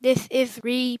This is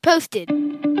reposted.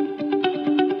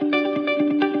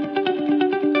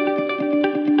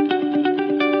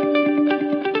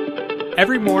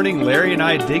 Every morning, Larry and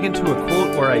I dig into a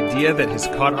quote or idea that has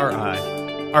caught our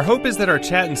eye. Our hope is that our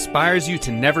chat inspires you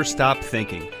to never stop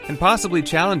thinking and possibly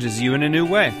challenges you in a new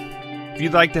way. If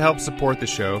you'd like to help support the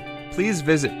show, please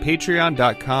visit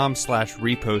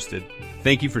patreon.com/reposted.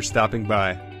 Thank you for stopping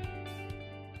by.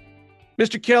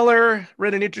 Mr. Keller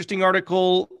read an interesting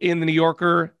article in the New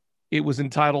Yorker. It was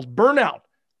entitled Burnout,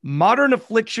 Modern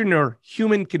Affliction or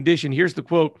Human Condition. Here's the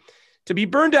quote. To be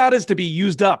burned out is to be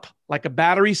used up, like a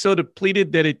battery so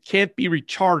depleted that it can't be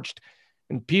recharged.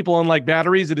 And people, unlike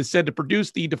batteries, it is said to produce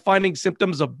the defining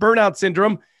symptoms of burnout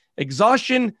syndrome,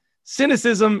 exhaustion,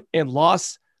 cynicism, and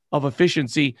loss of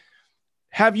efficiency.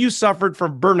 Have you suffered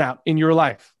from burnout in your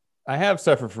life? I have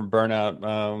suffered from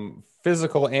burnout,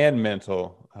 physical and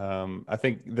mental. I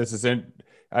think this is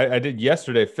I did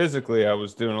yesterday physically. I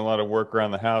was doing a lot of work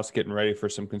around the house, getting ready for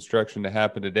some construction to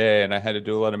happen today, and I had to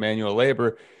do a lot of manual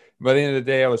labor. By the end of the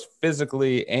day, I was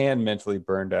physically and mentally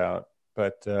burned out.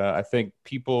 But I think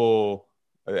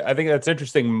that's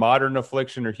interesting, modern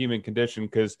affliction or human condition,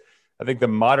 because I think the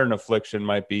modern affliction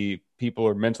might be people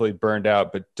are mentally burned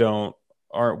out but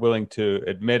aren't willing to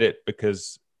admit it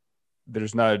because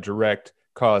there's not a direct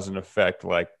cause and effect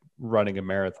like running a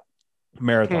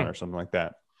marathon or something like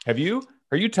that.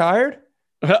 Are you tired?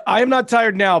 I am not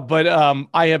tired now, but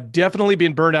I have definitely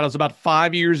been burned out. It was about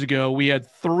 5 years ago. We had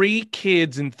 3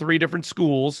 kids in 3 different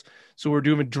schools. So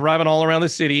we were driving all around the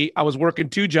city. I was working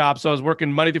 2 jobs. So I was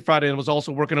working Monday through Friday and was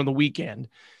also working on the weekend.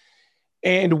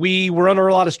 And we were under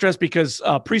a lot of stress because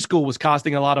preschool was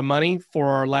costing a lot of money for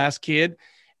our last kid.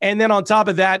 And then on top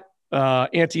of that,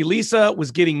 Auntie Lisa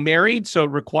was getting married. So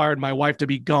it required my wife to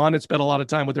be gone and spend a lot of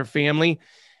time with her family.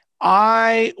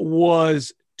 I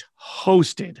was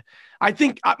toasted. I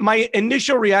think my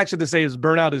initial reaction to say is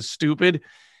burnout is stupid,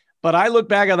 but I look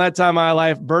back on that time in my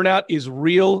life, burnout is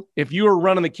real. If you are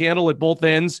running the candle at both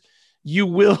ends, you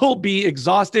will be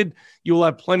exhausted. You will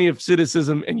have plenty of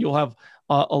cynicism and you'll have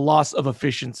a loss of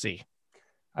efficiency.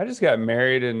 I just got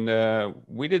married and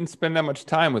we didn't spend that much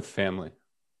time with family.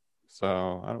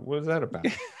 So what is that about?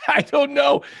 I don't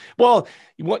know. Well,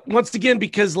 once again,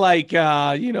 because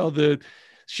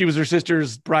she was her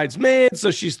sister's bridesmaid,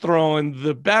 so she's throwing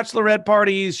the bachelorette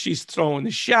parties, she's throwing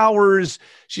the showers,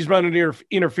 she's running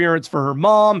interference for her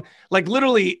mom. Like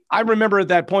literally, I remember at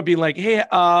that point being like, "Hey,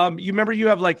 you remember you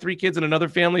have like 3 kids in another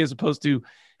family as opposed to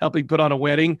helping put on a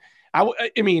wedding?" I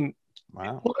mean,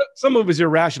 wow. Some of it was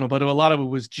irrational, but a lot of it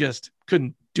was just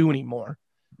couldn't do anymore.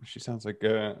 She sounds like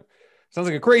a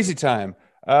crazy time.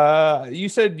 You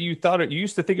said you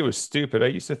used to think it was stupid. I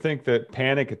used to think that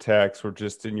panic attacks were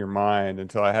just in your mind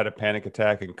until I had a panic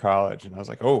attack in college. And I was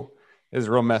like, oh, this is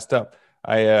real messed up.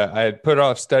 I had put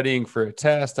off studying for a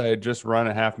test. I had just run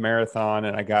a half marathon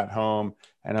and I got home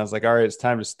and I was like, all right, it's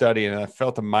time to study. And I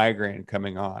felt a migraine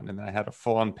coming on and then I had a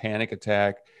full on panic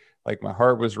attack. Like my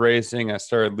heart was racing. I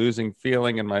started losing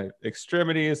feeling in my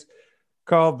extremities,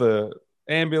 called the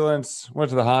ambulance, went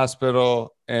to the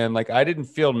hospital, and like I didn't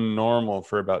feel normal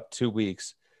for about 2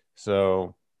 weeks.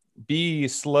 So be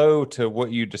slow to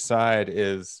what you decide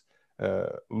is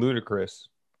ludicrous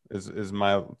is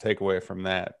my takeaway from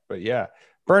that. But yeah,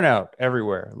 burnout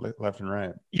everywhere, left and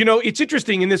right. It's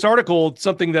interesting in this article,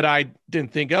 something that I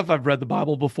didn't think of. I've read the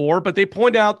Bible before, but they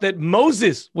point out that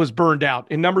Moses was burned out.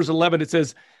 In Numbers 11, it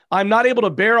says, I'm not able to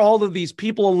bear all of these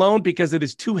people alone because it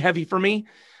is too heavy for me.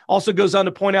 Also goes on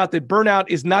to point out that burnout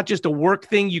is not just a work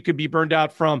thing. You could be burned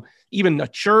out from even a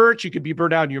church. You could be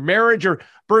burned out in your marriage or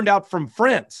burned out from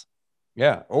friends.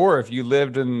 Yeah. Or if you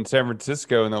lived in San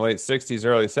Francisco in the late 60s,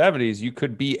 early 70s, you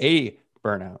could be a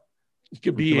burnout. You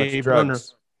could be a burner.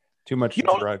 Too much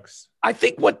drugs. I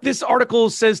think what this article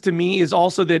says to me is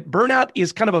also that burnout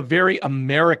is kind of a very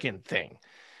American thing.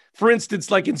 For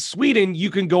instance, like in Sweden,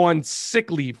 you can go on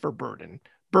sick leave for burnout.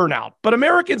 But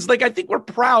Americans, I think we're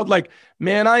proud. Like,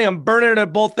 man, I am burning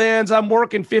at both ends. I'm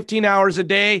working 15 hours a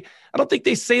day. I don't think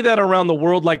they say that around the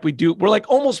world like we do. We're like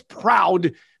almost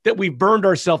proud that we burned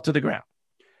ourselves to the ground.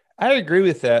 I agree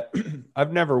with that.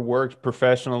 I've never worked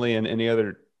professionally in any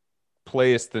other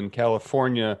place than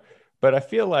California, but I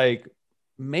feel like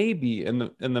maybe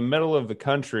in the middle of the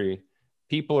country,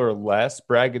 people are less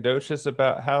braggadocious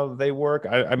about how they work.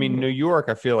 I mean, New York,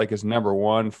 I feel like is number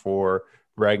one for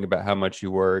bragging about how much you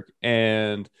work,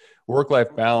 and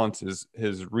work-life balance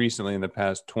has recently in the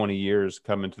past 20 years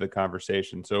come into the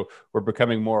conversation. So we're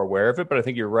becoming more aware of it, but I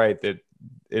think you're right that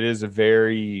it is a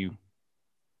very,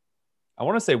 I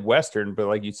want to say Western, but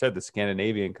like you said, the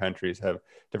Scandinavian countries have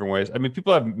different ways. I mean,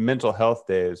 people have mental health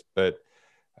days, but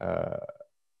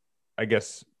I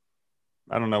guess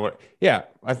I don't know what. Yeah,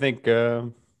 I think.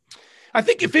 I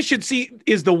think efficiency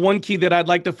is the one key that I'd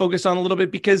like to focus on a little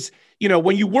bit because,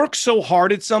 when you work so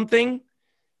hard at something,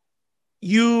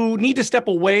 you need to step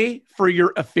away for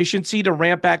your efficiency to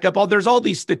ramp back up. There's all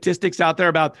these statistics out there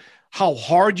about how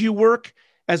hard you work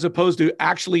as opposed to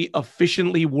actually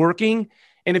efficiently working.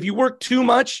 And if you work too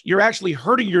much, you're actually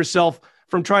hurting yourself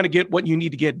from trying to get what you need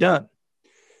to get done.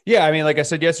 Yeah, I mean, like I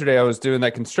said yesterday, I was doing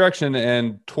that construction,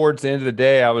 and towards the end of the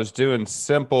day, I was doing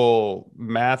simple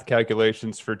math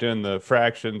calculations for doing the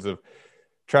fractions of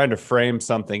trying to frame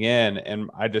something in,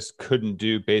 and I just couldn't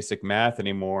do basic math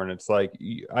anymore. And it's like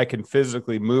I can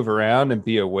physically move around and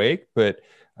be awake, but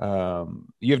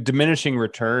you have diminishing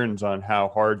returns on how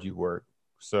hard you work.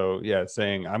 So yeah,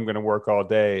 saying I'm going to work all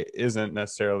day isn't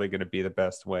necessarily going to be the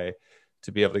best way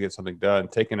to be able to get something done.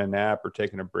 Taking a nap or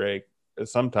taking a break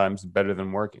is sometimes better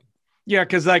than working. Yeah,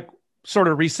 because sort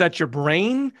of reset your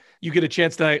brain. You get a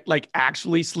chance to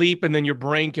actually sleep and then your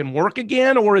brain can work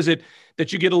again? Or is it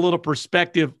that you get a little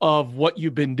perspective of what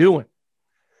you've been doing?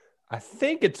 I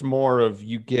think it's more of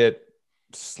you get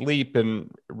sleep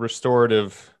and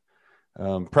restorative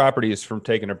properties from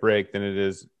taking a break than it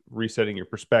is resetting your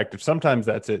perspective. Sometimes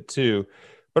that's it too.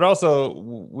 But also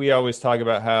we always talk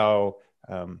about how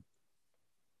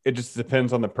it just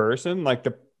depends on the person.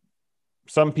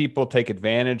 Some people take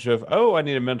advantage of, I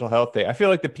need a mental health day. I feel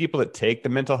like the people that take the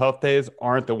mental health days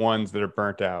aren't the ones that are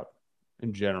burnt out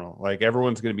in general. Like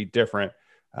everyone's going to be different.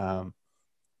 I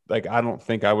don't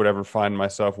think I would ever find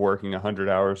myself working 100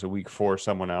 hours a week for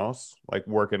someone else, like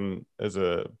working as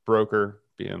a broker,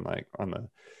 being on the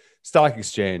stock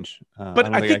exchange.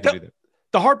 But I think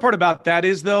the hard part about that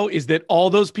is that all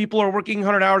those people are working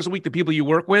 100 hours a week, the people you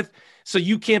work with. So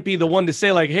you can't be the one to say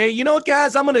hey, you know what,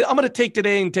 guys, I'm going to take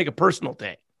today and take a personal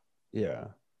day. Yeah,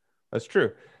 that's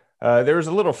true. There was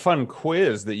a little fun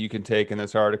quiz that you can take in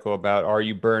this article about, are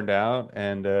you burned out?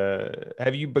 And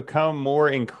have you become more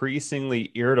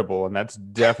increasingly irritable? And that's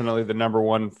definitely the number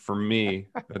one for me.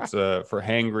 That's for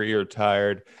hangry or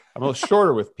tired. I'm a little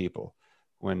shorter with people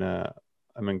when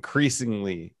I'm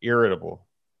increasingly irritable.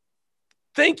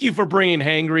 Thank you for bringing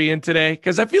hangry in today,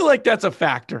 because I feel like that's a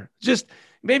factor. Just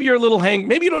maybe you're a little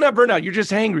maybe you don't have burnout. You're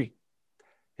just hangry.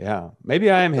 Yeah,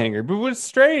 maybe I am hangry. But it's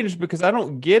strange because I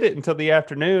don't get it until the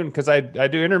afternoon because I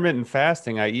do intermittent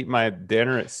fasting. I eat my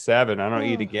dinner at 7. I don't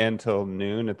eat again till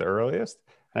noon at the earliest.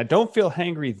 And I don't feel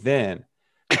hangry then.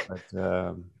 But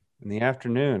in the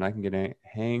afternoon, I can get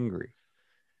hangry.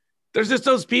 There's just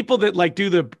those people that do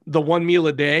the one meal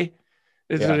a day.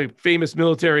 This is a famous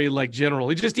military general.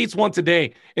 He just eats once a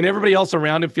day, and everybody else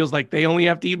around him feels like they only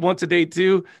have to eat once a day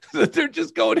too. So they're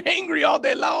just going hangry all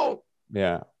day long.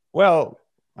 Yeah. Well,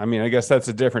 I mean, I guess that's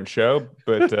a different show,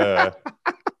 but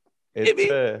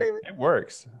it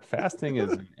works. Fasting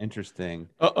is interesting.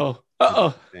 Well,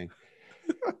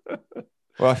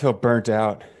 I feel burnt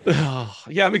out.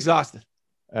 Yeah, I'm exhausted.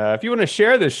 If you want to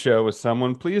share this show with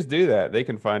someone, please do that. They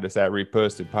can find us at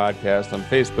Reposted Podcast on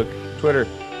Facebook, Twitter,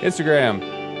 Instagram.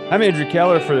 I'm Andrew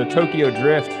Keller for the Tokyo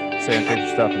Drift, saying thanks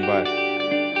for stopping by.